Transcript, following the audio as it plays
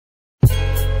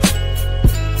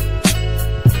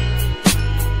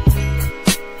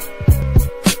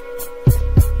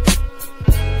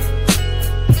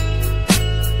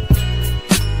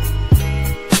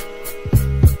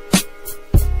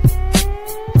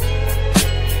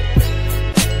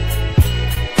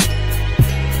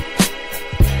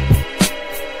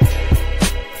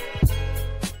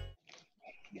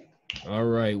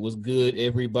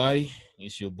everybody?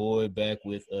 It's your boy back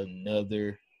with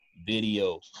another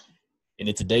video. And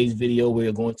in today's video,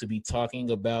 we're going to be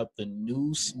talking about the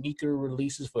new sneaker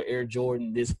releases for Air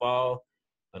Jordan this fall.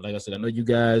 And like I said, I know you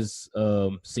guys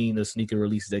seen the sneaker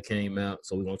releases that came out,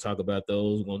 so we're going to talk about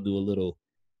those. We're going to do a little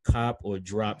cop or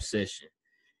drop session.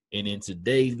 And in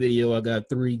today's video, I got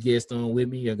 3 guests on with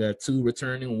me. I got 2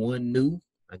 returning, 1 new.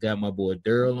 I got my boy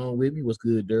Daryl on with me. What's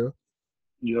good, Daryl?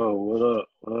 Yo, what up?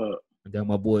 What up? I got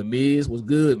my boy Miz. What's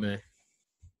good, man?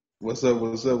 What's up?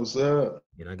 What's up? What's up?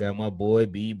 And I got my boy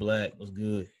B Black. What's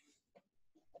good?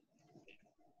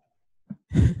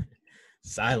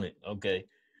 Silent. Okay.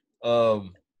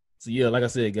 So yeah, like I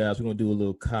said, guys, we're gonna do a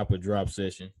little copper drop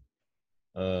session.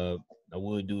 I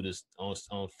would do this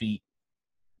on feet.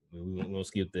 We're gonna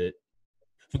skip that.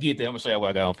 Forget that. I'm gonna show you what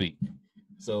I got on feet.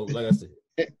 So, like I said,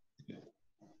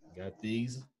 got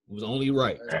these. It was only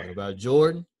right. Talking about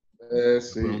Jordan.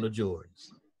 Let's see. Put on the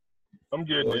Jordans. I'm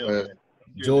getting there.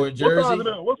 Jordan jersey.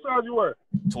 What size you wear?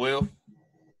 12.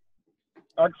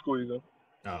 I can squeeze them.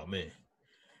 Oh man.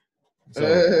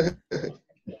 So,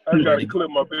 I gotta clip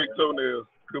my big toenails.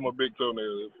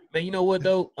 Man, you know what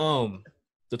though?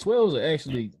 The 12s are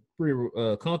actually pretty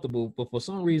comfortable, but for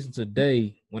some reason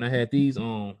today, when I had these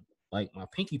on, like my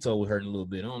pinky toe was hurting a little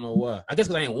bit. I don't know why. I guess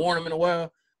because I ain't worn them in a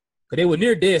while. Cause they were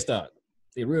near dead stock.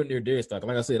 They real near dead stock.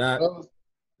 Like I said, I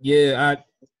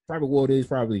probably wore these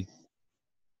 3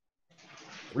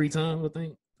 times, I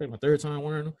think. Probably my 3rd time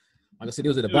wearing them. Like I said, it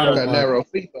was at the bottom. You got narrow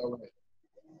feet, all right.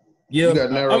 Yeah, you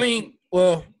got narrow feet.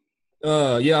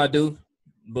 Yeah, I do.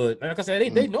 But like I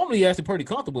said, they normally actually pretty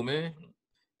comfortable, man.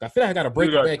 I feel like I got to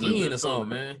break it back in or something,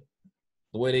 man.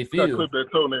 The way they feel. Clip that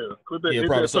toenail. Clip that, yeah,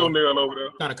 that toenail over there.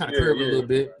 Kind of curve it a little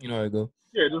bit. You know how it go.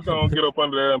 Yeah, just gonna get up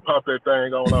under there and pop that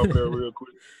thing on over there real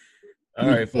quick. All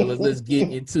right, fellas, let's get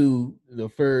into the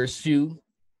first shoe.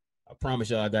 I promise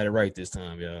y'all I got it right this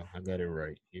time, y'all. I got it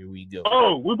right. Here we go.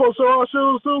 Oh, we both show our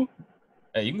shoes too?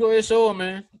 Hey, you can go ahead and show them,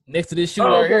 man. Next to this shoe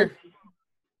right here.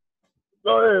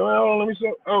 Go ahead, man. Hold on, let me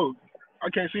show. Oh, I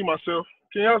can't see myself.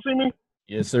 Can y'all see me?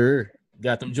 Yes, sir.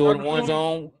 Got them Jordan 1s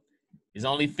on. It's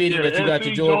only fitting that you got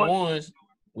your Jordan 1s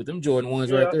with them Jordan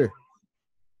 1s right there.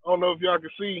 I don't know if y'all can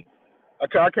see. I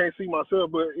can't see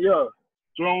myself, but yeah.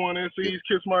 Jordan 1 NCs,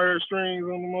 kiss my hair strings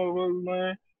on the motherfuckers,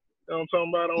 man. You know what I'm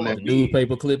talking about? On the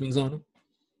newspaper clippings on them.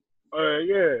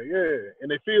 Yeah. And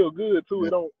they feel good too. It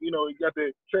don't, it got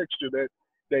that texture,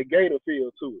 that gator feel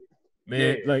to it.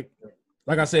 Man,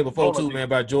 like I said before too, man,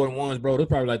 about Jordan 1s, bro, they're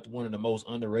probably like one of the most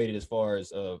underrated as far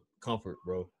as comfort,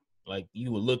 bro. Like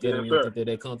you would look at them, you don't think they're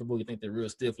that comfortable. You think they're real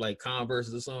stiff, like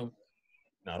Converses or something.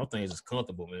 No, I don't think it's just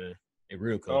comfortable, man. They're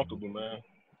real comfortable, man.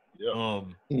 Yeah.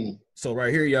 So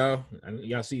right here,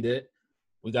 y'all see that?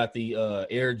 We got the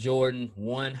Air Jordan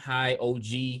 1 High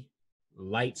OG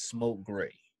Light Smoke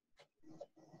Gray.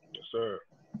 Yes, sir.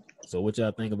 So what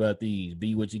y'all think about these?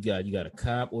 B, what you got? You got a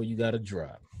cop or you got a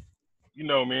drop? You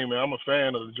know me, man. I'm a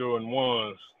fan of the Jordan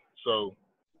 1s, so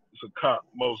it's a cop,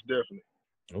 most definitely.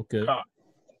 Okay. Cop.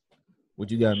 What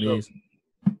you got, Miz?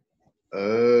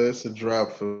 It's a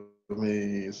drop for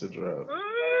me. It's a drop.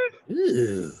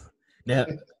 Ew. Now,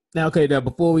 okay. Now,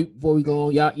 before we go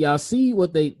on, y'all see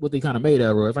what they kind of made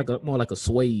out of? It's like more like a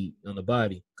suede on the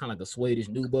body, kind of like a suede-ish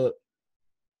nubuck.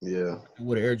 Yeah.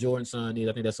 What the Air Jordan sign is,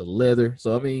 I think that's a leather.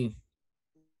 So I mean.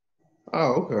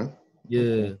 Oh, okay.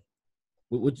 Yeah.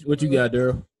 What you got,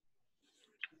 Daryl?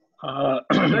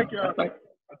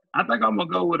 I think I'm gonna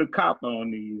go with a cop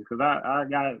on these because I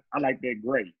like that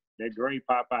gray. That gray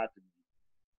pop out to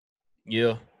me.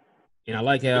 Yeah, and I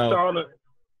like how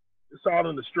it's all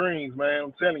in the strings, man.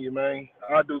 I'm telling you, man.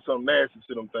 I do something nasty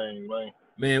to them things, man.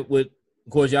 Man, of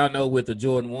course y'all know with the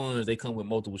Jordan 1s, they come with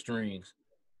multiple strings.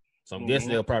 So I'm guessing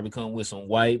they'll probably come with some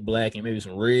white, black, and maybe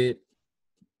some red.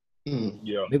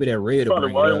 Yeah. Maybe that red will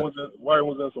bring white it ones, white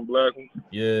ones and some black ones.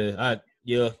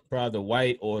 Yeah, probably the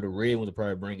white or the red ones will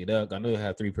probably bring it up. I know they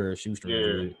have 3 pair of shoestrings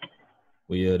with it.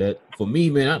 But yeah, that for me,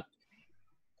 man,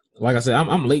 like I said,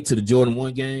 I'm late to the Jordan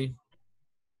 1 game.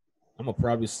 I'll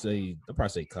probably say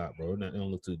cop, bro. They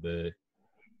don't look too bad.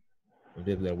 I'm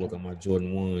definitely gotta work on my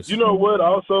Jordan 1s. You know what?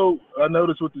 Also, I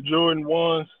noticed with the Jordan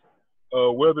 1s,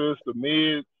 whether it's the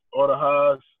mids or the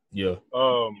highs. Yeah.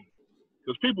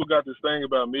 Because people got this thing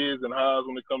about mids and highs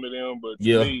when they come to them, but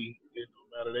to me, it don't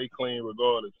matter. They clean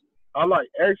regardless. I like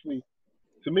the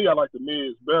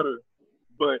mids better,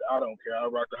 but I don't care. I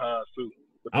rock the highs too.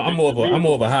 I'm more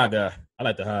of a high guy. I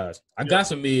like the highs. I got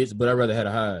some mids, but I'd rather have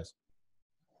the highs.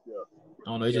 Yeah.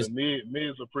 I don't know. Just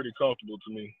mids are pretty comfortable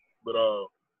to me, but Okay.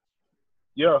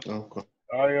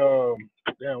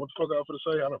 damn, what the fuck I was gonna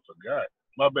say? I done forgot.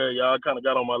 My bad, y'all. I kind of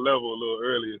got on my level a little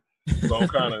earlier, so I'm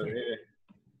kind of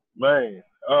Man,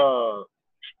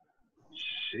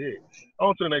 shit.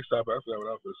 On to the next topic. I forgot what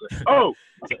I was going to say. Oh,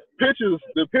 pictures.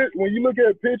 When you look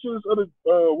at pictures of the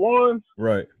ones,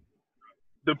 right?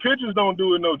 The pictures don't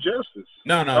do it no justice.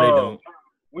 No, they don't.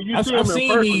 When you see them in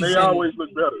person, they always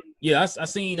look better. Yeah, I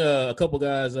seen a couple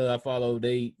guys I follow.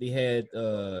 They had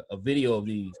a video of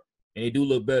these, and they do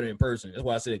look better in person. That's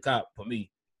why I said cop for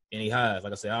me. And he highs.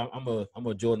 Like I said, I'm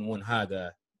a Jordan 1 high guy.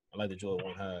 I like the Jordan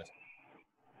 1 highs.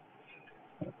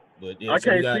 But yeah, I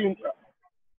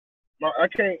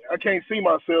can't see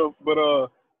myself, but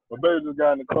my baby just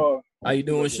got in the car. How you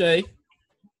doing, Shay?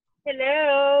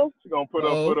 Hello. She gonna put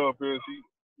up here.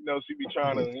 She be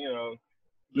trying to,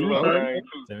 do her thing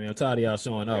too. I mean, I'm tired of y'all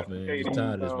showing off, man. I'm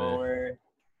tired of this, man.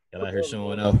 Y'all out here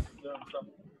showing off.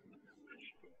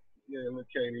 Yeah, look,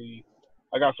 Katie.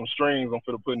 I got some strings I'm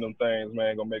finna put in them things,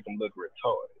 man. Gonna make them look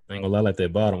retarded. I ain't gonna lie, like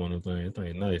that bottom on them things. That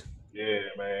thing nice. Yeah,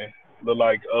 man. Look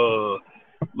like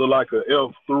an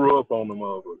elf threw up on them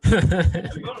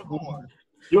motherfuckers.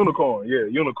 Unicorn, yeah,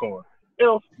 unicorn.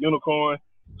 Elf, unicorn,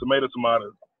 tomato.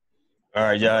 All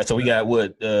right, y'all. So we got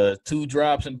what? 2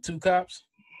 drops and 2 cops?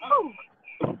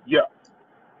 Yeah.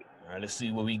 All right, let's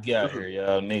see what we got here,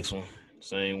 y'all. Next one.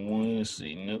 Same one. Let's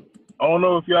see. Nope. I don't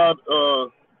know if y'all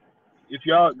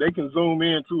they can zoom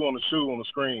in too on the shoe on the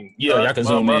screen. Yeah, y'all can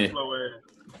zoom in.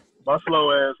 My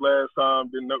slow ass last time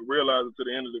didn't realize it to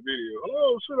the end of the video.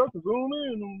 Oh shit, I can zoom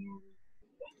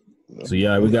in. So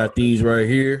yeah, we got these right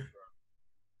here.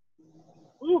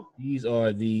 Ooh. These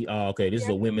are the okay. This is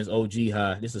a women's OG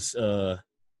high. This is the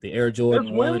Air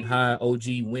Jordan 1 high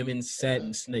OG women's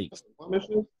satin snakes.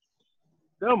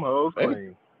 Them hoes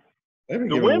clean.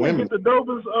 The women get the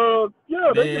dopest.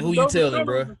 Yeah. Man, who you telling,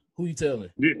 bro? Who you telling?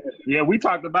 Yeah, we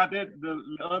talked about that the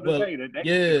other day. That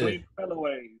yeah. Clean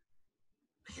colorways.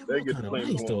 They get the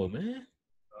nice though, man.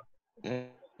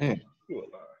 Don't play.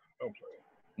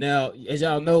 Now, as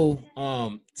y'all know,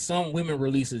 some women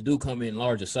releases do come in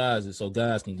larger sizes, so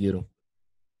guys can get them.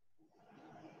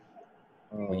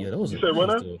 Yeah, those are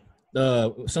nice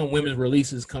though. Some women's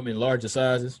releases come in larger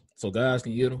sizes, so guys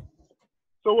can get them.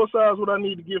 So what size would I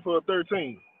need to get for a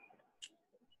 13?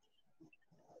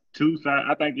 2 size.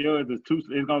 I think yours is 2.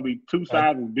 It's gonna be 2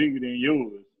 sizes bigger than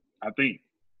yours. I think.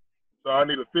 So I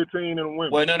need a 15 in a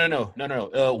women. Well,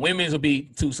 no. Women's will be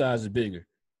 2 sizes bigger.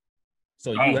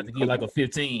 So you have to get like a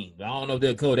 15. I don't know if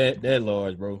they'll go that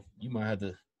large, bro. You might have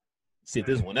to sit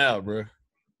this one out, bro.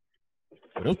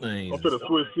 But those things. I'm finna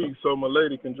switch seats so my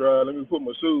lady can drive. Let me put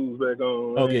my shoes back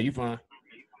on. Oh, yeah, you fine.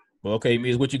 Well, okay,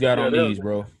 Miz, what you got on these,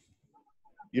 bro?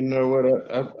 You know what?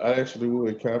 I actually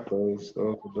would cap those.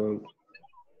 Those are dope.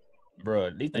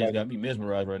 Bro, these things got me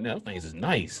mesmerized right now. Those things is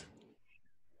nice.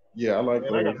 Yeah, I like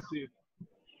those. I gotta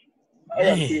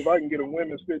see if I can get a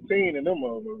women's 15 in them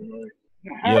motherfuckers, man.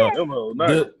 Yeah. Them hoes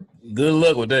nice. Good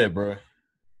luck with that, bro.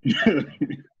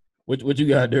 What you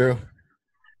got, Daryl?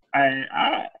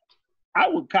 I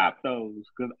would cop those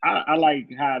because I like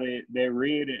how they're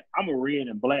red. I'm a red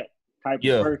and black type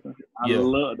of person. I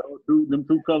love them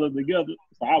two colors together,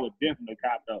 so I would definitely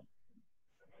cop those.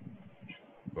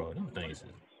 Bro, them things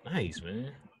is nice,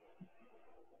 man.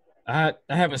 I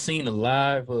haven't seen a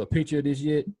live picture of this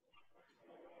yet,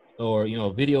 or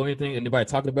video or anything. Anybody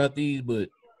talking about these? But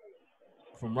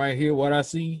from right here, what I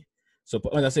see, so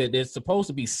like I said, there's supposed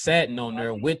to be satin on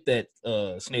there with that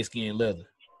snakeskin leather.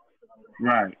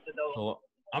 Right. So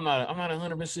I'm not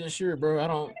 100% sure, bro. I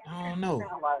don't know.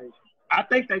 I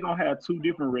think they're gonna have 2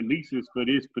 different releases for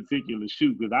this particular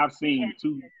shoe because I've seen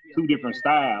two different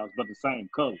styles but the same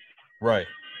color. Right.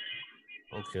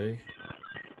 Okay.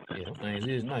 Yeah, those things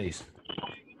is nice.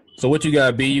 So what you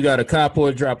got, B? You got a cop or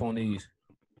a drop on these?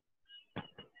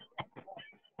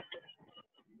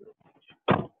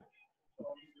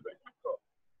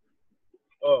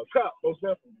 Cop, most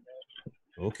definitely.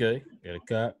 Okay, got a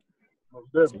cop.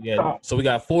 Most definitely. So we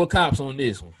got 4 cops on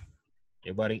this one.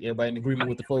 Everybody in agreement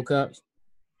with the 4 cops?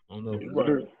 I don't know.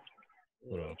 Right.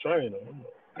 Hold on. Trainer.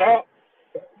 Cop.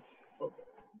 What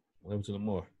happened to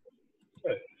Lamar?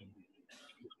 Hey.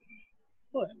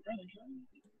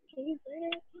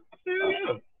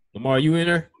 Lamar, you in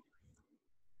there?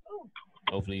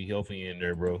 Hopefully you're in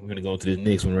there, bro. We're gonna go to the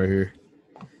next one right here.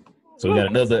 So we got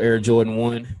another Air Jordan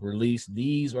 1 release.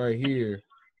 These right here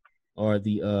are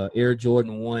the Air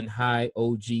Jordan 1 High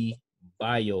OG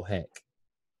Biohack.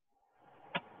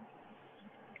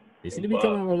 They seem to be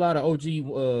coming with a lot of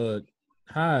OG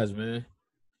highs, man.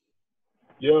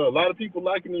 Yeah, a lot of people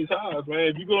liking these highs, man.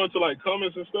 If you go into like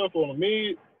comments and stuff on the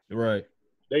mid, right,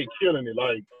 they killing it.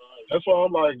 Like that's why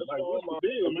I'm like what's the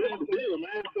deal, man?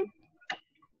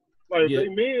 Like they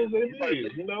mids,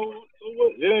 you know. So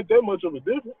what? It ain't that much of a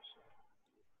difference.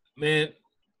 Man,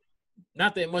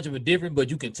 not that much of a difference, but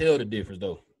you can tell the difference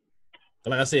though.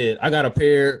 Like I said, I got a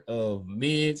pair of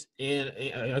mids and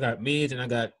I got mids and I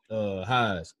got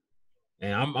highs,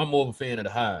 and I'm more of a fan of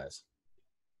the highs.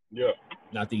 Yeah,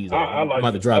 not these. I'm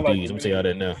about to drop these. I'm gonna tell y'all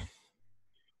that now.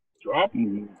 Drop?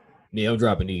 Yeah, I'm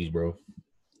dropping these, bro.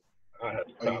 Are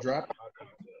you dropping?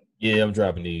 Yeah, I'm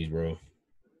dropping these, bro.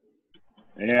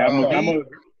 Yeah,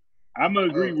 I'm gonna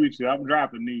agree with you. I'm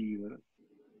dropping these.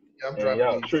 Yeah, I'm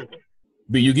dropping these.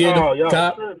 But you get them,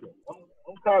 Cop?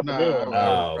 I'm confident.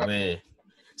 Oh man.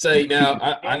 Say now,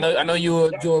 I know you're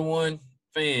a Jordan 1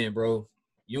 fan, bro.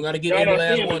 You don't gotta get every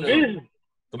last one of them.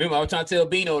 Remember, I was trying to tell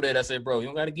Bino that. I said, bro, you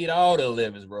don't gotta get all the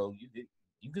 11s, bro.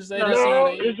 You can say that's no,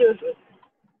 it's just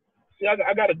see,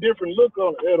 I got a different look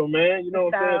on it, man. You know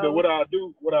what I'm saying? Than what I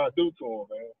do to him,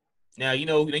 man. Now you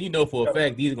know for a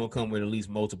fact these are gonna come with at least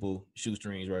multiple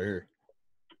shoestrings right here.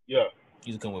 Yeah.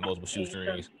 These come with multiple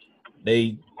shoestrings.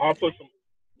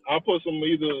 I'll put some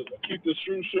either keep the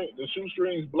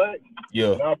shoestrings black.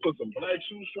 Yeah. And I'll put some black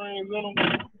shoestrings in them,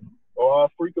 or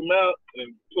I'll freak them out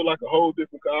and put like a whole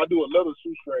different color. I'll do a leather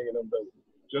shoestring in them though,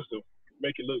 just to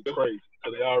make it look crazy,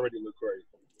 because they already look crazy.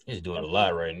 He's doing a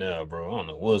lot right now, bro. I don't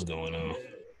know what's going on.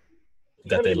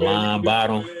 Got that lime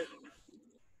bottom.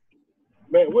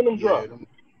 Man, when them drop?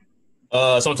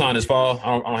 Sometime this fall.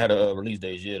 I don't have a release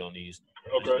date yet on these.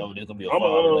 Okay. There's gonna be a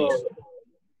fall release.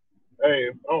 Hey,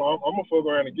 I'm gonna fuck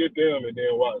around and get them and then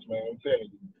watch, man. I'm telling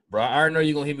you. Bro, I already know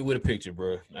you're gonna hit me with a picture,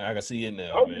 bro. I can see it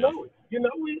now. Oh, man. You know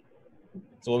it.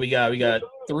 So what we got? We got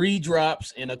 3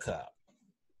 drops in a cop.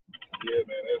 Yeah,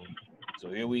 man. So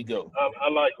here we go. I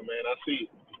like it, man. I see it.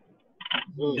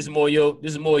 This is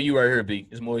more you right here, B.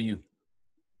 This is more you.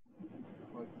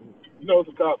 You know it's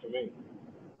a cop for me.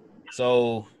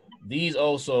 So these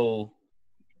also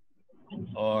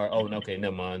are okay,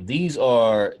 never mind. These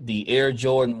are the Air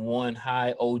Jordan 1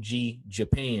 High OG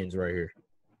Japans right here.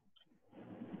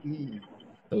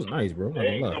 That was nice, bro. They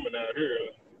ain't coming out here.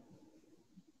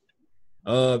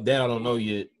 That I don't know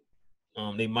yet.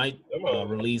 They might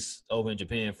release over in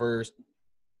Japan first.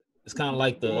 It's kind of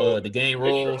like the game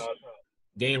rolls.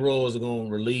 Game rolls are gonna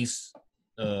release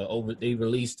they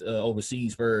released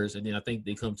overseas first, and then I think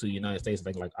they come to the United States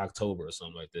like October or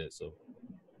something like that. So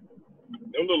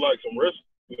them look like some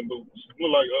wrestling boots.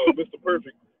 Look like Mr.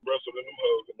 Perfect wrestled in them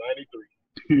hoes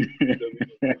in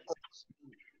 '93.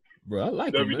 Bro, I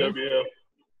like them, man.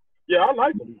 Yeah, I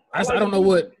like them. I don't know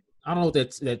what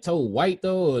that toe white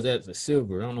though, or is that the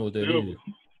silver? I don't know what that is.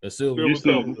 That's silver.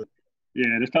 Silver.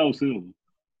 Yeah, that's toe silver.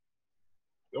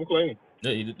 Them clean.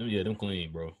 Yeah, them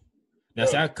clean, bro. Now,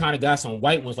 see, I kind of got some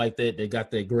white ones like that. They got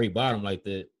that gray bottom like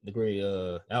that, the gray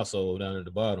outsole down at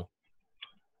the bottom.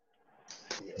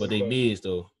 But they mids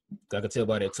though. I can tell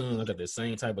by that tongue. I got the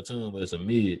same type of tongue, but it's a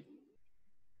mid.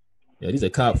 Yeah, these are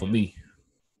cop for me.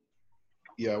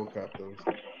 Yeah, I would cop those.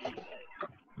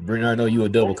 Brennan, I know you a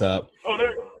double cop. Oh,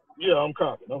 yeah, I'm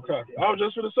copping. I was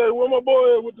just gonna say, where my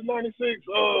boy with the '96,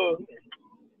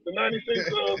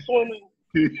 swimming.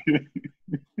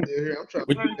 Yeah, I'm trying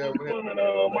to figure that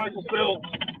one. Michael Phelps.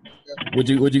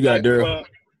 What you got, Daryl?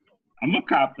 I'm a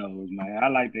cop those, man. I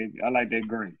like that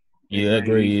gray. Yeah, that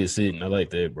gray is sitting. I like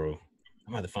that, bro.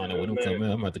 I'm about to find out when them come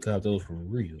out. I'm about to cop those for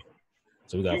real.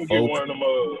 So we got you can get one of them.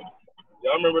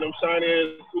 Y'all remember them shiny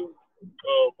ass suits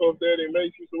Puff Daddy and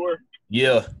Mace used to wear?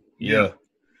 Yeah. There you go.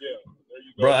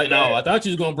 Bro, no, I thought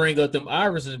you was gonna bring up them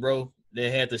irises, bro.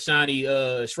 That had the shiny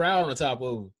shroud on the top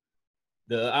of them.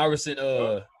 The Iverson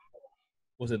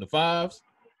was it the 5s?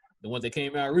 The ones that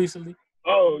came out recently?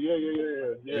 Oh, yeah.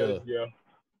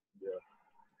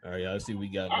 All right, y'all see what we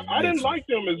got. I didn't like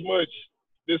them as much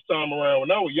this time around.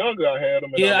 When I was younger, I had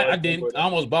them. Yeah, I didn't. I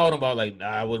almost bought them, but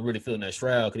I wasn't really feeling that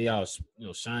shroud because they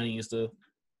all, shiny and stuff.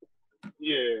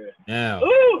 Yeah. Now.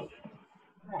 Ooh.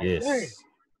 Yes.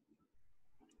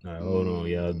 All right, hold on,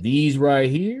 y'all. These right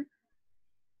here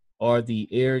are the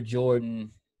Air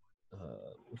Jordan.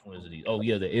 Which one is it? Oh,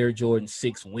 yeah, the Air Jordan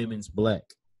 6 women's black.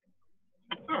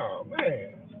 Oh,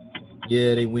 man.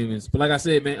 Yeah, they women's. But like I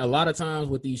said, man, a lot of times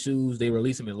with these shoes, they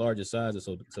release them in larger sizes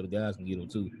so the guys can get them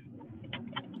too.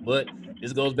 But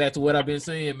this goes back to what I've been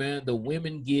saying, man. The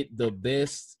women get the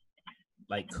best,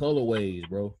 colorways,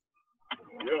 bro.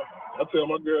 Yeah, I tell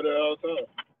my girl that all the time.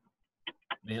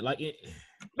 Man, it.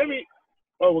 Let me.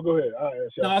 Oh, well, go ahead.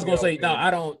 No, I was gonna say no. I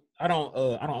don't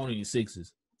own any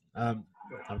 6s.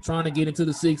 I'm trying to get into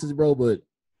the 6s, bro, but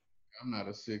I'm not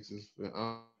a 6s.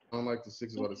 I don't like the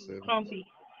 6s or the 7s.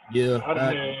 Yeah,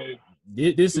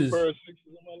 this is.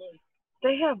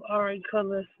 They have alright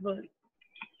colors, but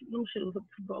them shoes look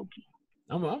too bulky.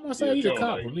 I'm gonna say he's a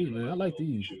cop for me, man. I like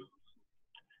these.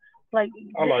 I like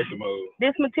the mode.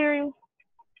 This material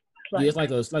Yeah, it's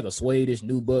like a suede-ish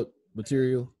nubuck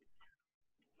material.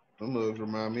 Them mugs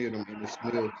remind me of them Emmitt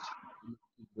Smiths.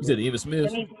 You said the Emmitt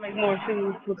Smiths? I need to make more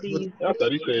shoes with these. I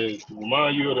thought he said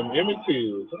remind you of them Emmett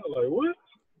Tills. I was like, what?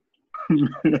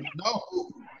 No.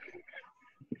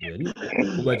 Yeah.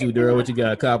 What about you, Daryl? What you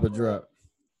got? Cop or drop?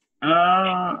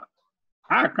 I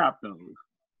cop those.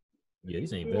 Yeah,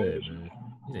 these ain't bad, man.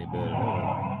 These ain't bad at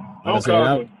all. Like I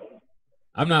said,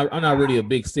 I'm not really a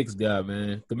big six guy,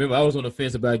 man. Remember, I was on the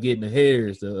fence about getting the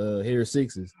hairs, the hair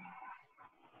sixes.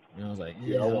 And I was like,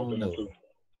 I don't know. Too.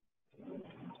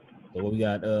 So what we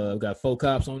got? We got 4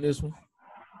 cops on this one.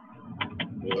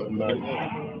 Yeah, nice.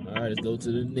 All right, let's go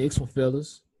to the next one,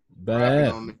 fellas.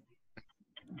 Bad. Nice.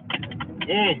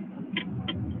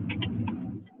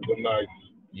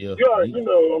 Yeah. Yeah, you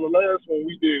know, on the last one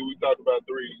we did, we talked about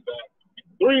threes.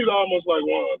 Threes are almost like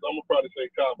ones. I'm gonna probably say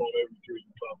cop on every three.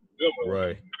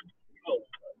 Right.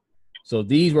 So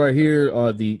these right here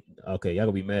are the y'all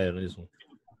gonna be mad on this one.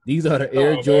 These are the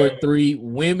Air Jordan 3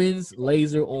 women's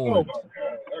laser orange.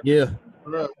 Yeah.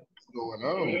 What's going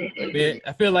on? Man,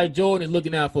 I feel like Jordan is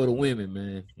looking out for the women,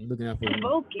 man. He's looking out for the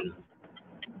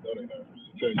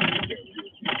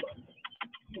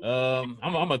women.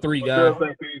 I'm a 3 guy.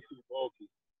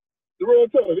 The real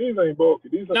tell these ain't bulky.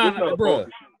 These are not bro.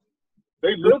 Bulky.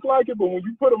 They look like it, but when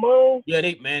you put them on,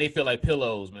 they feel like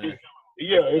pillows, man.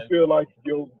 Yeah, it feel like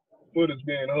your foot is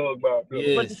being hugged by a pillow.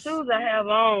 Yes. But the shoes I have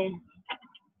on,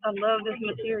 I love this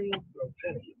material.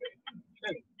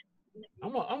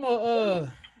 I'm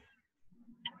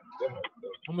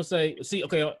gonna say,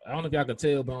 okay, I don't know if y'all can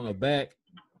tell, but on the back,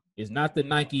 it's not the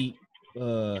Nike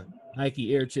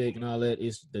Air Check and all that.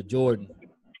 It's the Jordan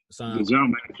sign. The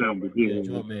Jumpman, yeah.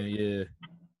 Jumpman, yeah.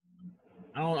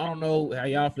 I don't know how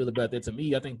y'all feel about that. To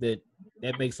me, I think that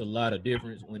makes a lot of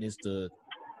difference when it's either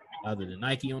the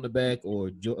Nike on the back or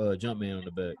Jumpman on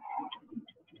the back.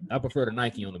 I prefer the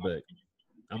Nike on the back.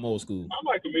 I'm old school. I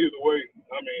like them either way.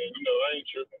 I mean, I ain't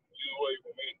tripping either way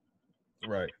for me.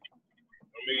 Right.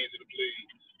 I'm easy to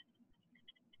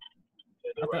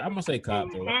please. I'm gonna say cop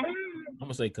though. I'm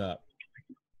gonna say cop.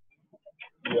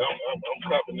 Yeah, I'm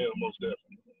copping them most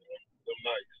definitely. Them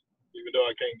nice, even though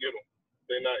I can't get them.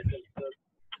 They nice.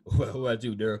 What about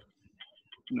you, Daryl?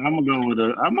 I'm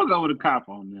gonna go with a cop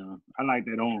on them. I like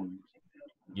that orange.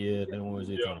 Yeah, that orange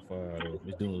is kind of fire though.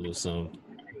 It's doing a little something.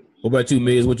 What about you,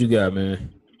 Miz? What you got,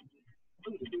 man?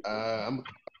 I'm a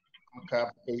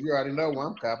cop because you already know why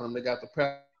I'm copping them. They got the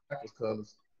practice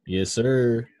colors. Yes,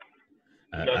 sir.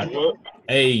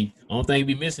 Hey, only thing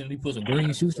be missing, we put some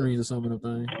green shoestrings or something up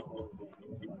there.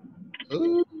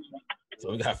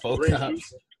 So we got 4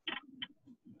 cops.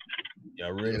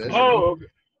 Y'all ready? Okay.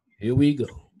 Here we go.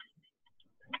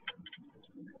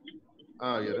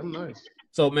 Oh yeah, them nice.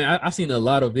 So man, I've seen a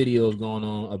lot of videos going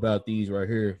on about these right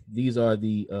here. These are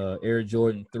the Air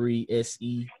Jordan 3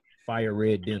 SE Fire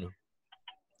Red Denim.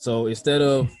 So instead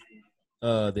of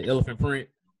the elephant print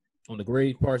on the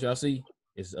gray part y'all see,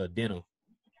 it's a denim.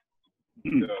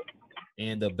 Yeah.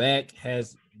 And the back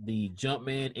has the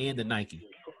Jumpman and the Nike.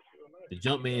 The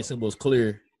Jumpman symbol is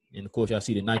clear, and of course y'all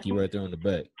see the Nike right there on the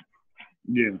back.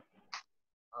 Yeah.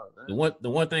 The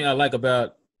one thing I like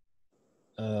about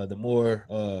the more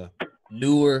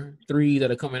newer 3s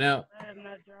that are coming out,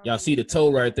 y'all see the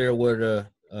toe right there where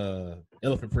the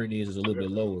elephant print is a little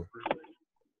bit lower.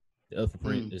 The elephant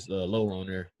print is lower on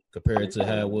there compared to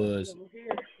how it was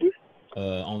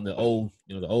on the old,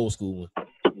 the old school one.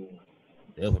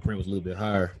 The elephant print was a little bit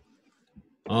higher.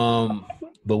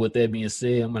 But with that being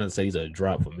said, I'm gonna say it's a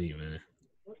drop for me, man.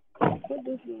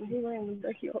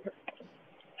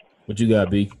 What you got,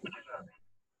 B?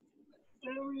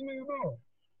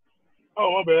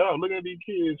 Oh, my bad. I'm looking at these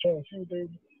kids trying to shoot things.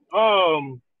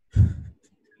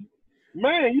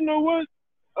 Man, you know what?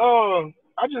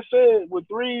 I just said with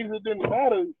 3s it didn't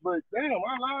matter, but damn,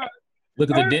 I lied.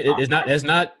 Look at that's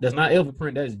not elephant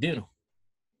print. That's denim.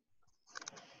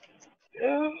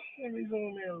 Yeah, let me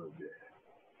zoom in a little bit.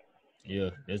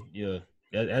 Yeah,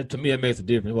 that to me it makes a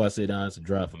difference. Why I say it's a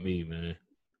drop for me, man.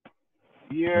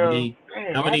 Yeah, I'm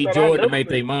gonna need Jordan to make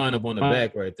their mind up on the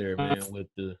back right there, man.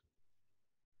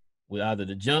 With either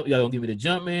the jump, y'all gonna give me the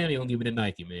jump, man, or you gonna give me the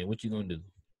Nike, man. What you gonna do?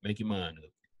 Make your mind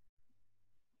up.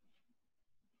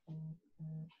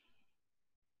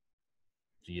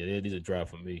 So yeah, these are a drop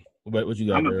for me. What you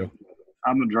got, girl?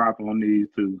 I'm gonna drop on these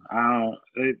too.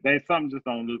 They something just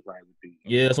don't look right with these.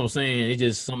 Yeah, that's what I'm saying. It's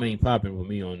just something ain't popping for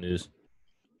me on this.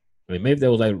 I mean, maybe if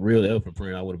that was like real elephant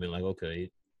print, I would have been like,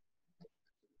 okay.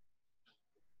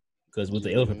 Because with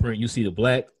the elephant print, you see the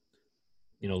black,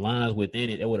 lines within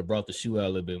it. That would have brought the shoe out a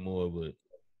little bit more, but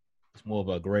it's more of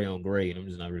a gray on gray, and I'm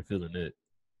just not really feeling that.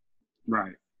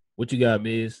 Right. What you got,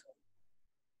 Miz?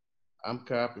 I'm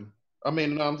copping. I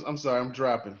mean, no, I'm sorry. I'm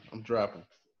dropping.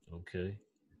 Okay.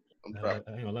 I'm I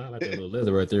dropping. ain't gonna lie, I like that little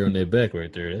leather right there on that back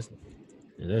right there. That's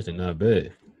actually not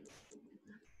bad.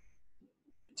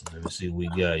 Let me see what we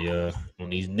got, y'all, on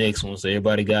these next ones. So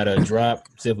everybody got a drop.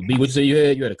 Except for B. What you say you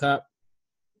had? You had a cop?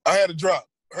 I had a drop.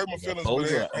 Hurt my feelings,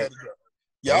 but I had a drop.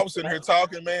 Yeah, I was sitting here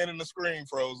talking, man, and the screen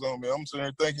froze on me. I'm sitting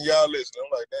here thinking y'all listening.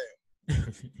 I'm like,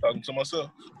 damn. Talking to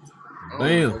myself.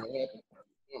 Bam.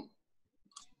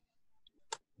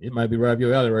 It might be right up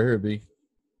your alley right here, B.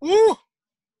 Woo! All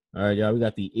right, y'all. We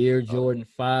got the Air Jordan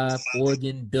 5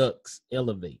 Oregon Ducks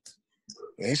Elevate.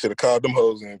 Man, he should have called them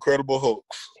hoes the Incredible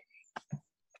Hulks.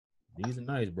 These are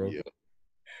nice, bro. Yeah.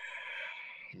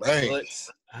 Man. But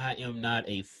I am not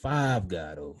a 5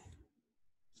 guy, though.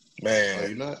 Man. Are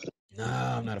you not?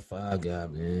 Nah, I'm not a 5 guy,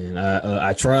 man.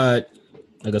 I tried,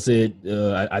 like I said,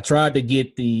 I tried to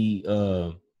get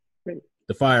the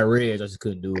Fire Reds. I just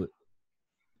couldn't do it.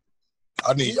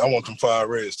 I want them Fire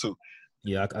Reds too.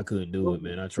 Yeah, I couldn't do it,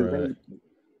 man. I tried.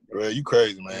 Bro, you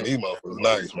crazy, man. These motherfuckers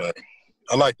nice, man.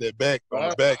 I like that back on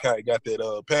the back. How it got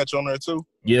that patch on there too.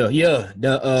 Yeah.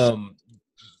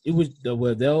 It was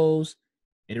those,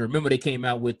 and remember they came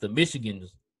out with the Michigans.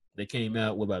 They came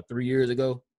out about 3 years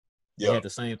ago. They had the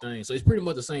same thing, so it's pretty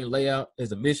much the same layout as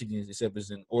the Michigans, except it's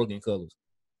in Oregon colors,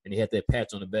 and they had that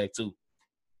patch on the back too.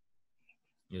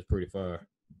 It's pretty fire.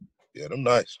 Yeah, them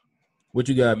nice. What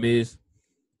you got, Miz?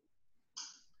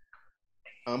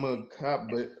 I'm a cop,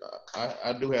 but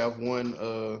I do have one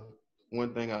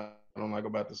thing I don't like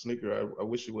about the sneaker. I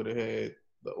wish it would have had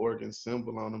the Oregon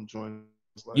symbol on them joints.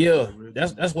 Like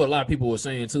that's what a lot of people were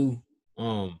saying too.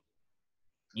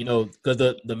 You know, because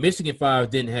the Michigan 5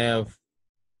 didn't have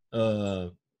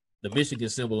the Michigan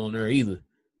symbol on there either.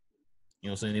 You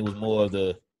know what I'm saying? It was more of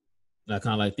the not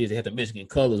kind of like this. It had the Michigan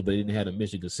colors, but it didn't have the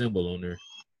Michigan symbol on there.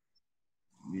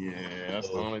 Yeah, that's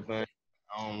the only thing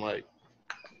I don't like.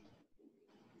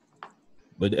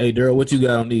 But hey, Daryl, what you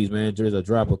got on these, man? There's a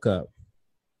drop or cop.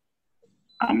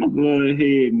 I'm gonna go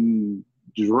ahead and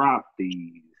drop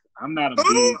these. I'm not a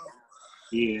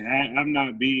big, I'm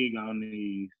not big on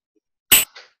these.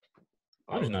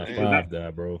 I'm just not a 5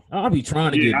 guy, bro. I'll be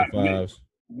trying to get the 5s.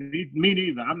 Me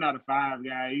neither. I'm not a 5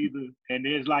 guy either. And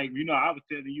there's like, you know, I was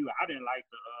telling you, I didn't like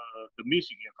the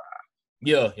Michigan 5.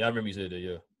 Yeah, I remember you said that.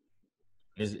 Yeah,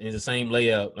 it's the same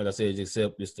layout, like I said,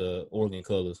 except it's the Oregon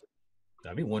colors.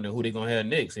 I be wondering who they gonna have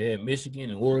next. They had Michigan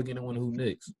and Oregon. I wonder who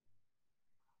next.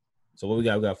 So what we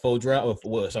got? We got 4 drop.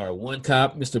 One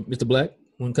cop, Mr. Black.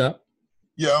 1 cop.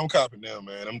 Yeah, I'm copping now,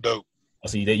 man. I'm dope. I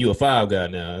see that you a 5 guy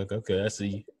now. Okay, I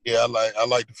see. Yeah, I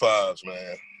like the 5s,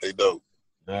 man. They dope.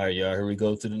 All right, y'all. Here we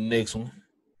go to the next one.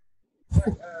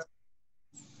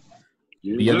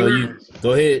 Yeah, know you.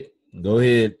 Go ahead.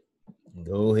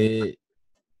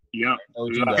 Yeah. I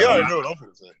know what I'm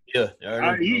gonna say. Yeah.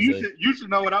 You should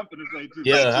know what I'm gonna say too.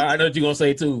 Yeah, I know what you're gonna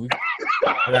say too.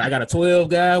 I got a 12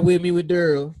 guy with me with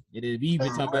Daryl. And we've been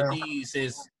talking about these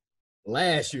since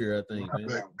last year, I think.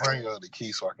 Man. Bring the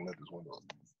key so I can let this window up.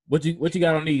 What you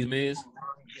got on these, Miz?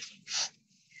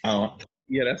 Oh,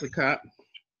 yeah, that's a cop.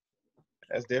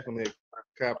 That's definitely a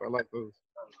cop. I like those.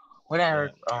 What I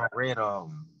heard, read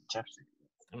Jefferson.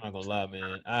 I'm not gonna lie,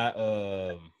 man. I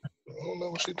don't know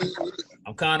what she did with it.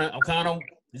 I'm kind of.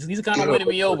 These are kind of winning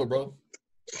me over, bro.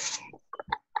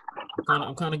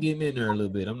 I'm kind of getting in there a little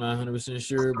bit. I'm not 100%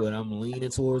 sure, but I'm leaning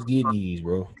towards getting these,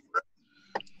 bro.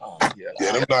 Oh,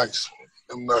 yeah, them nice.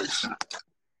 Them nice.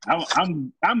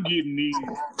 I'm getting these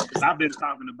because I've been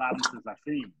talking about them since I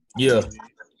seen them. Yeah.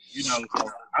 You know, so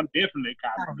I'm definitely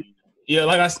copying these. Yeah,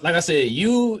 like I said,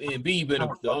 you and B been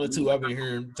the only two I've been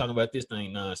hearing talking about this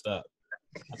thing nonstop.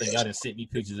 I think y'all done sent me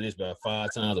pictures of this about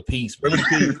 5 times a piece.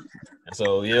 And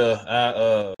so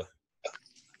yeah,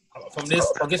 from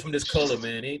this color,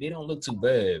 man, they don't look too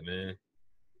bad, man.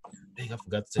 Dang, I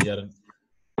forgot to tell y'all.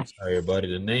 Sorry, everybody.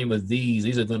 The name of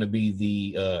these are going to be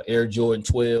the Air Jordan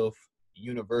 12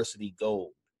 University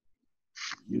Gold.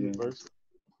 University.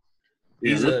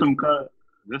 Yeah,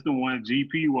 that's the one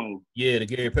GP wore. Yeah, the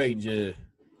Gary Payton. Yeah.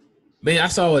 Man, I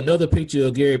saw another picture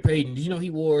of Gary Payton. Did you know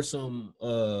he wore some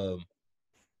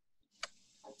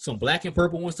black and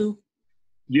purple ones too?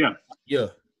 Yeah. Yeah.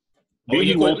 Then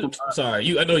he wore some,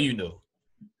 sorry, I know you know.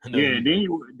 Yeah, then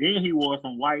he wore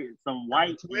some white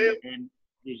and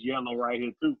this yellow right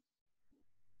here too.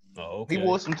 Oh, okay. He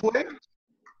wore some 12?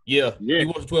 Yeah. He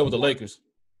wore some 12 with the Lakers.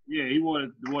 Yeah, he wore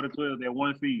the 12 that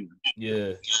one season.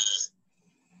 Yeah.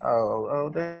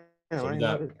 Oh, damn.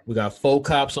 So we got 4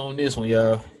 cops on this one,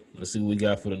 y'all. Let's see what we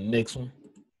got for the next one.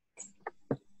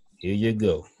 Here you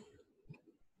go.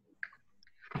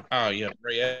 Oh, yeah,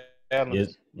 Ray Allen.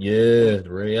 Yeah, the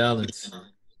Ray Allens.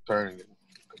 Turning it.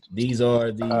 These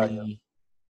are the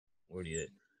where they at?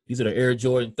 These are the Air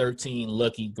Jordan 13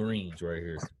 Lucky Greens right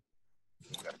here.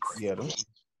 Yeah.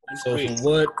 So from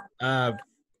what I've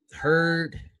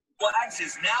heard,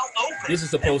 this is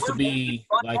supposed to be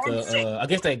like a. I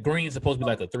guess that green is supposed to be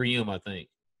like a 3M. I think.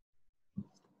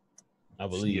 I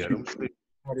believe.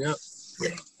 Yeah.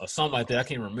 Or something like that. I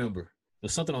can't remember.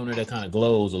 There's something on there that kind of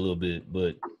glows a little bit,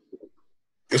 but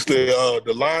it's the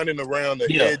lining around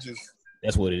the edges.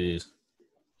 That's what it is.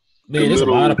 Man, there's a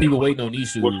lot of people waiting on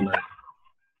these shoes. Like,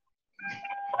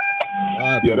 a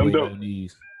lot of people waiting on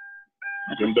these.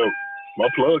 Them dope. My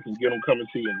plug can get them coming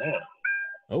to you now.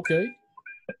 Okay.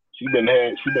 She been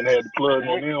had the plug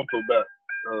on them for about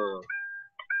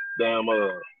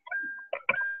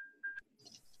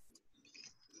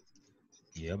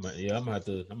Yeah, I'm gonna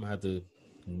have to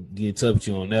get in touch with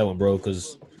you on that one, bro,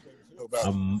 because I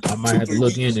might have to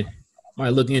look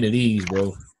into these,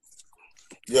 bro.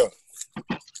 Yeah.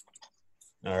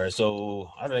 All right, so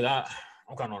I think I'm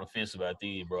kind of on the fence about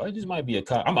these, bro. It just might be a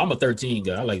cop. I'm a 13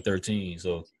 guy. I like 13,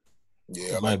 so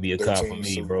yeah, it might be a cop for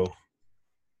me, bro.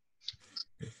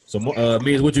 So,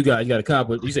 Miz, what you got? You got a cop?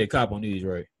 You said cop on these,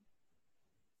 right?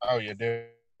 Oh yeah,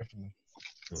 definitely.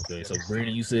 Okay, so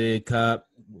Brandon, you said cop.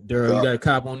 Daryl, you got a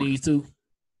cop on these too?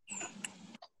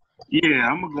 Yeah,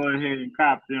 I'm gonna go ahead and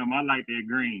cop them. I like that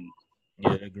green.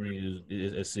 Yeah, that green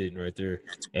is sitting right there.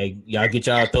 Hey, y'all get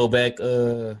y'all throwback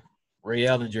Ray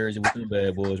Allen jersey with them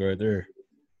bad boys right there.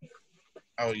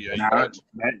 Oh yeah.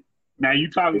 Now you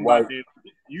talking about that?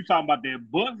 You talking about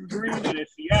that Bucks green or that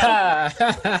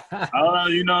Seattle?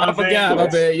 You know what I'm saying? I forgot. My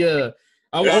bad. Yeah.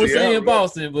 I was saying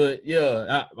Boston, but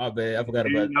yeah, my bad. I forgot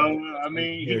about that. I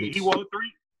mean, he wore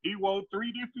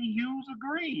three different hues of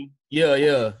green. Yeah.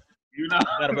 You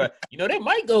know, they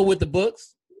might go with the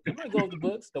Bucks. They might go with the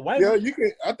Bucks. The white. Yeah, you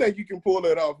can. I think you can pull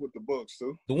that off with the Bucks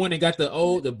too. The one that got the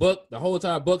whole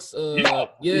entire Bucks.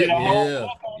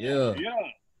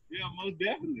 Yeah, most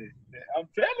definitely. I'm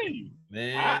telling you,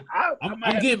 man.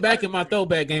 I'm getting back in my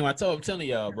throwback game. I'm telling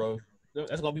y'all, bro.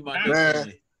 That's gonna be my next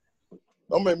one.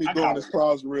 Don't make me go in this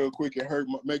closet real quick and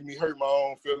make me hurt my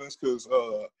own feelings because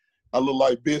I look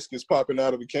like biscuits popping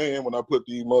out of the can when I put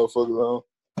these motherfuckers on.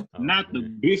 Not the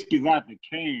biscuits out the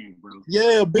can, bro.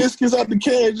 Yeah, biscuits out the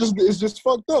can. It's just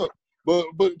fucked up.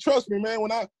 But trust me, man.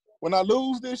 When I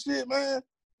lose this shit, man,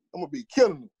 I'm gonna be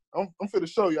killing it. I'm finna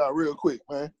show y'all real quick,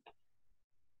 man.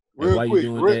 While you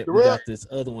doing that, we got this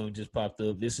other one just popped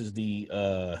up. This is the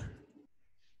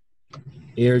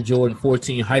Air Jordan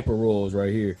 14 Hyper Rolls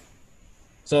right here.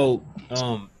 So,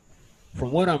 from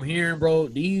what I'm hearing, bro,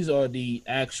 these are the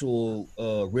actual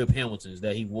Rip Hamiltons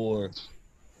that he wore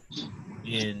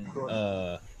in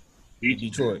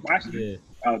Detroit. Yeah.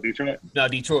 Oh, Detroit? No,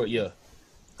 Detroit, yeah.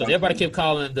 Because everybody kept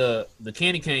calling the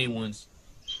candy cane ones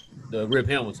the Rip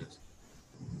Hamiltons.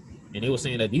 And they were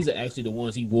saying that these are actually the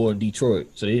ones he wore in Detroit.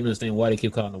 So they didn't understand why they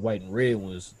kept calling the white and red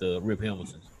ones the Rip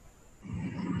Hamiltons.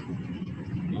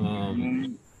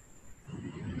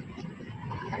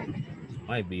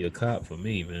 Might be a cop for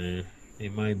me, man.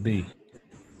 It might be.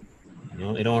 You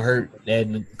know, it don't hurt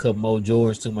adding a couple more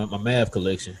Jordans to my math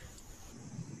collection.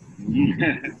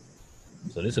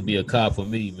 So this will be a cop for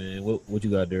me, man. What you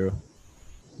got, Daryl?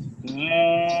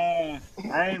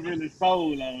 I ain't really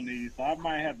sold on these, so I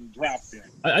might have to drop them.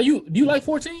 Do you like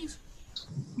 14s?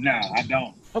 No, I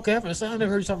don't. Okay, I never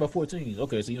heard you talk about 14s.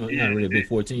 Okay, so you're not really a big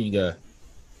 14 guy.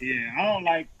 Yeah, I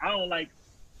don't like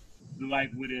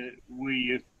with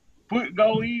your foot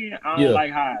go in. I don't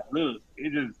like how it looks.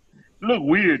 It just look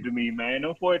weird to me, man.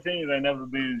 Those 14s ain't never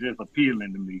been just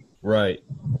appealing to me. Right.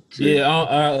 Yeah.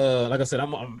 I like I said, I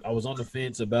was on the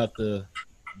fence about the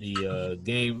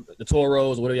game, the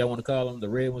Toros, whatever y'all want to call them, the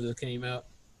red ones that came out.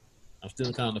 I'm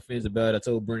still kind of on the fence about it. I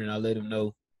told Brennan I let him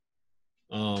know.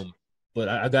 But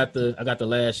I got the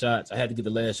last shots. I had to get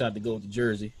the last shot to go with the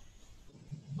jersey.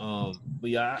 But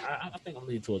yeah, I think I'm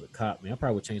leaning towards the cop, man. I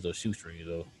probably would change those shoestrings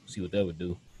though. See what that would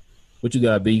do. What you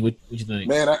got, B? What you think?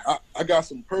 Man, I got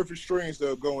some perfect strings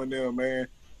that'll go in there, man.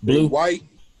 Blue?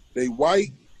 They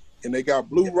white, and they got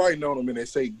blue writing on them, and they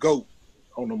say GOAT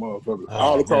on the motherfuckers.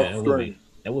 All across the string.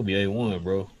 That would be A1,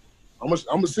 bro. I'm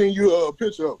gonna send you a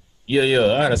picture of. Yeah,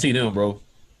 I gotta see them, bro.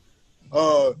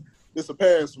 It's a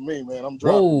pass for me, man. I'm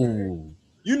dropping. Man.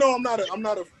 You know, I'm not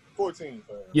a 14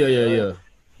 fan. Yeah.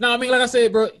 No, I mean, like I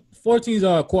said, bro, 14s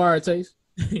are acquired taste.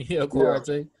 Acquired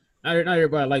taste. Not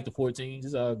everybody like the 14s.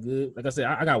 It's all good. Like I said,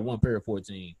 I got one pair of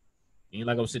 14. Ain't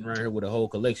like I'm sitting around here with a whole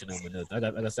collection of them. I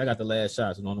got the last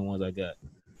shots and the only ones I got.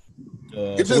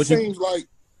 It just seems like,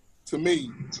 to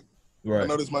me, right. I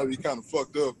know this might be kind of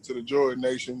fucked up to the Jordan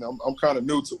Nation. I'm kind of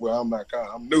new to, I'm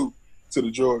new to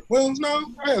the Jordan. Well,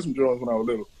 no, I had some Jordans when I was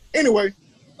little. Anyway,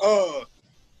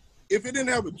 if it didn't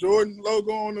have a Jordan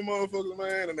logo on the motherfucker,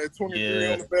 man, and that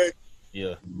 23 on the back,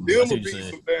 them would be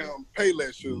some damn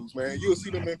Payless shoes, man. You'll see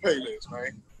them in Payless,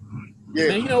 man. Yeah,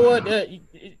 man, you know what?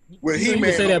 When you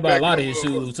can say that about a lot of his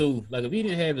shoes too. Like if he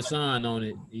didn't have a sign on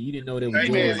it, you didn't know they were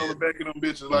He-Man on the back of them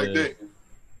bitches like that.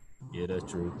 Yeah,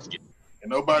 that's true. And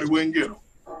nobody wouldn't get them.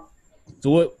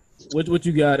 So what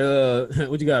you got?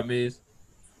 What you got, Miz?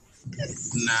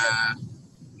 Nah,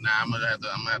 I'm gonna have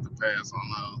to pass on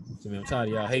those. So, man, I'm tired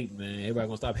of y'all hating, man. Everybody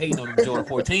gonna stop hating on them Jordan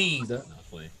 14s. Not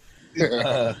playing.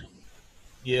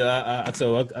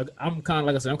 I'm kind of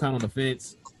like I said, I'm kind of on the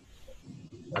fence.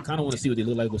 I kind of want to see what they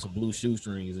look like with some blue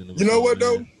shoestrings in them. You know what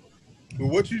though? But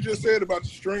what you just said about the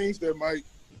strings,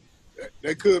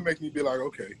 that could make me be like,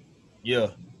 okay. Yeah.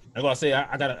 That's what I say.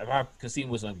 If I could see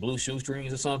them with like blue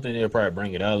shoestrings or something, they'll probably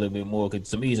bring it out a little bit more. Because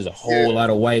to me, it's just a whole lot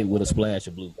of white with a splash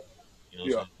of blue. You know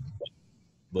what I'm saying?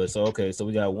 But so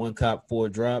we got 1 cop, 4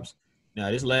 drops.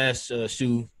 Now this last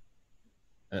shoe,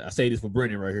 I say this for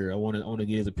Brendan right here. I want to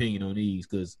get his opinion on these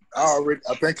because I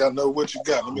think I know what you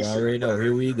got. Let me see. I already know.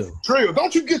 Here we go. Trill,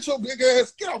 don't you get your big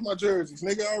ass off my jerseys,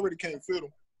 nigga. I already can't fit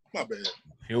them. My bad.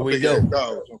 Here we go.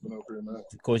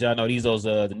 Of course, y'all know those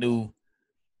the new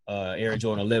Air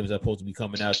Jordan 11s are supposed to be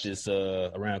coming out this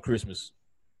around Christmas.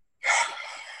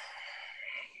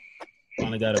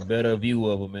 Finally got a better view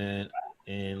of them, man.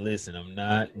 And listen, I'm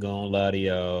not gonna lie to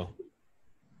y'all.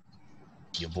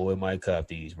 Your boy might cop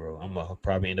these, bro. I'm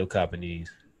probably end up copping these.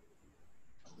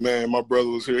 Man, my brother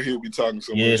was here. He'll be talking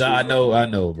so much. Yes, I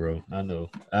know, bro. I know.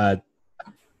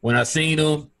 When I seen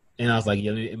them, and I was like,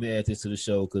 yeah, let me add this to the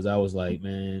show because I was like,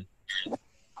 man,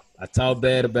 I talked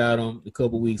bad about them a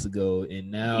couple weeks ago, and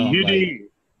now you did.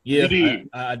 Yeah, you did.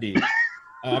 I did.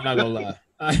 I'm not gonna lie.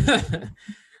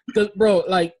 Because, bro,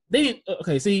 like, they didn't.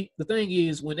 Okay, see, the thing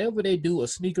is, whenever they do a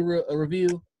sneaker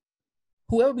review,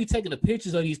 whoever be taking the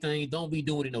pictures of these things don't be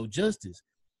doing it no justice.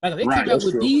 Like, if they came out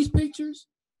with these pictures,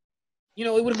 you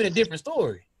know, it would have been a different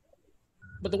story.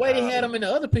 But the way they had them in the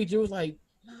other picture, it was like,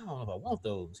 I don't know if I want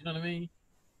those. You know what I mean?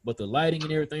 But the lighting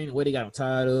and everything, the way they got them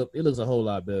tied up, it looks a whole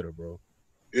lot better, bro.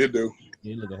 It do.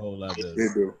 It look a whole lot better.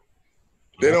 It do.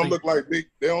 They don't look like big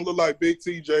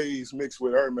TJs mixed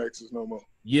with Air Maxes no more.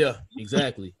 Yeah,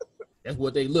 exactly. That's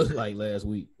what they looked like last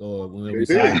week or when we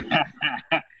saw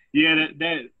Yeah,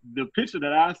 that the picture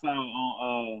that I saw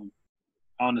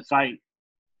on the site,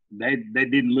 they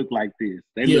didn't look like this.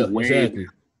 They look way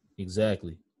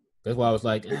exactly. That's why I was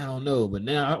like, I don't know. But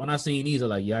now when I seen these, I'm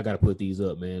like, yeah, I gotta put these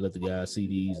up, man. Let the guys see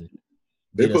these and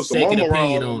they put a second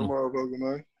opinion on them.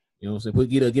 Man. You know what I'm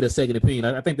saying? Get a second opinion.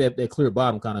 I think that clear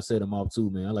bottom kind of set them off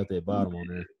too, man. I like that bottom on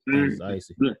there. It's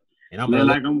icy. And I'm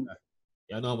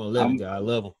y'all know I'm an 11 guy. I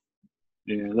love them.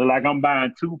 Yeah, look like I'm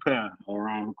buying 2 pair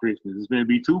around Christmas. It's gonna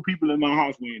be 2 people in my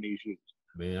house wearing these shoes.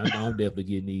 Man, I know I'm definitely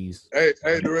getting these. Hey,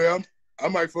 Darrell, I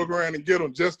might fuck around and get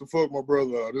them just to fuck my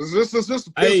brother out. Just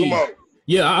to piss him off.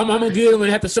 Yeah, I'm gonna get him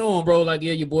and have to show him, bro. Like,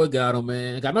 yeah, your boy got him,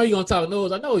 man. I know you're gonna talk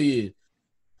nose. I know he is.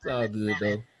 It's all good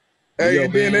though. Hey,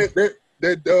 and then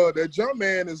that jump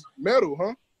man is metal,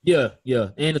 huh? Yeah,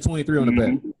 and the 23 on the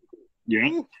back.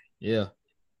 Yeah.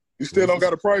 You still don't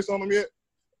got a price on them yet?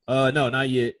 No, not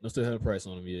yet. I still have a price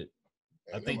on them yet.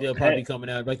 I think they'll probably be coming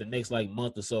out like the next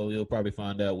month or so. You'll probably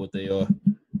find out what they are.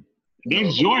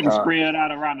 Then Jordan spread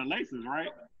out around the laces, right?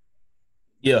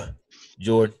 Yeah,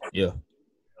 Jordan. Yeah,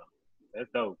 that's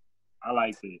dope. I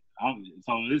like it.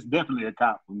 So it's definitely a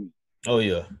top for me. Oh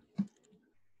yeah.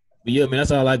 But yeah, man,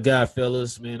 that's all I got,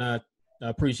 fellas. Man, I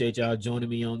appreciate y'all joining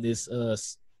me on this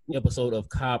episode of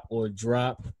Cop or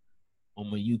Drop on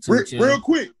my YouTube channel.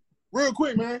 Real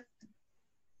quick, man.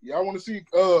 Y'all want to see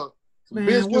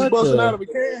biscuits busting out of a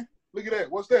can? Look at that.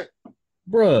 What's that?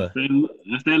 Bruh.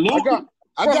 That's that look.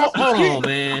 I got hold on,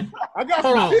 man. I got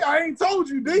some shit. I ain't told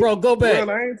you, D. Bro, go back.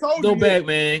 Well, I ain't told go you back, yet.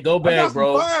 Man. Go back,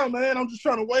 bro. Fine, man. I'm just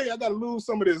trying to wait. I gotta lose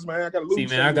some of this, man. See,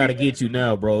 man, I gotta get you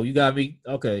now, bro. You got me.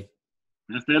 Okay.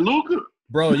 That's that Luka.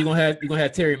 Bro, you're gonna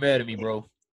have Terry mad at me, bro.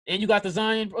 And you got the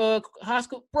Zion high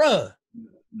school, bruh.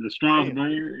 The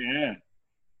Strasburg, yeah.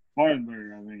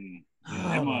 Spartanburg, I mean. Yeah,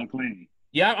 that one clean.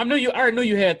 Yeah, I already knew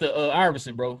you had the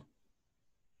Iverson, bro.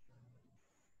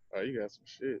 Oh, you got some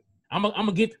shit. I was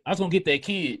gonna get that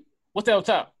kid. What's that up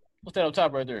top? What's that up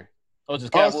top right there? Oh,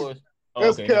 just Cowboys.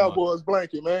 That's Cowboys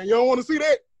blanket, man. You don't want to see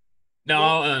that?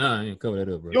 No, cover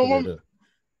that up, bro. You don't want to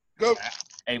go.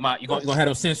 Hey, you're gonna have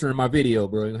them censoring my video,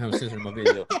 bro. You're gonna have them censoring my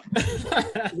video.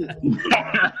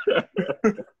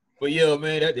 But yeah,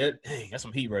 man, that's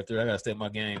some heat right there. I gotta step my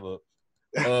game up.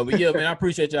 But yeah, man, I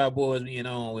appreciate y'all boys being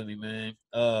on with me, man.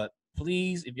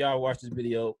 Please, if y'all watch this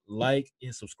video, like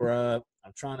and subscribe.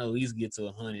 I'm trying to at least get to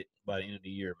 100 by the end of the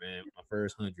year, man. My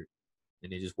first 100.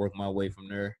 and then just work my way from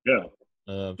there. Yeah.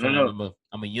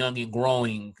 I'm a young and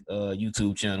growing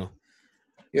YouTube channel.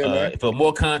 Yeah, man. For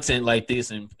more content like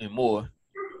this and more,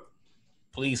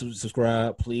 please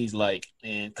subscribe, please like,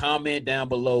 and comment down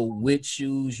below which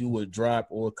shoes you would drop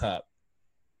or cop.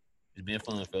 It's been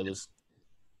fun, fellas.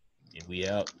 And we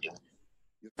out.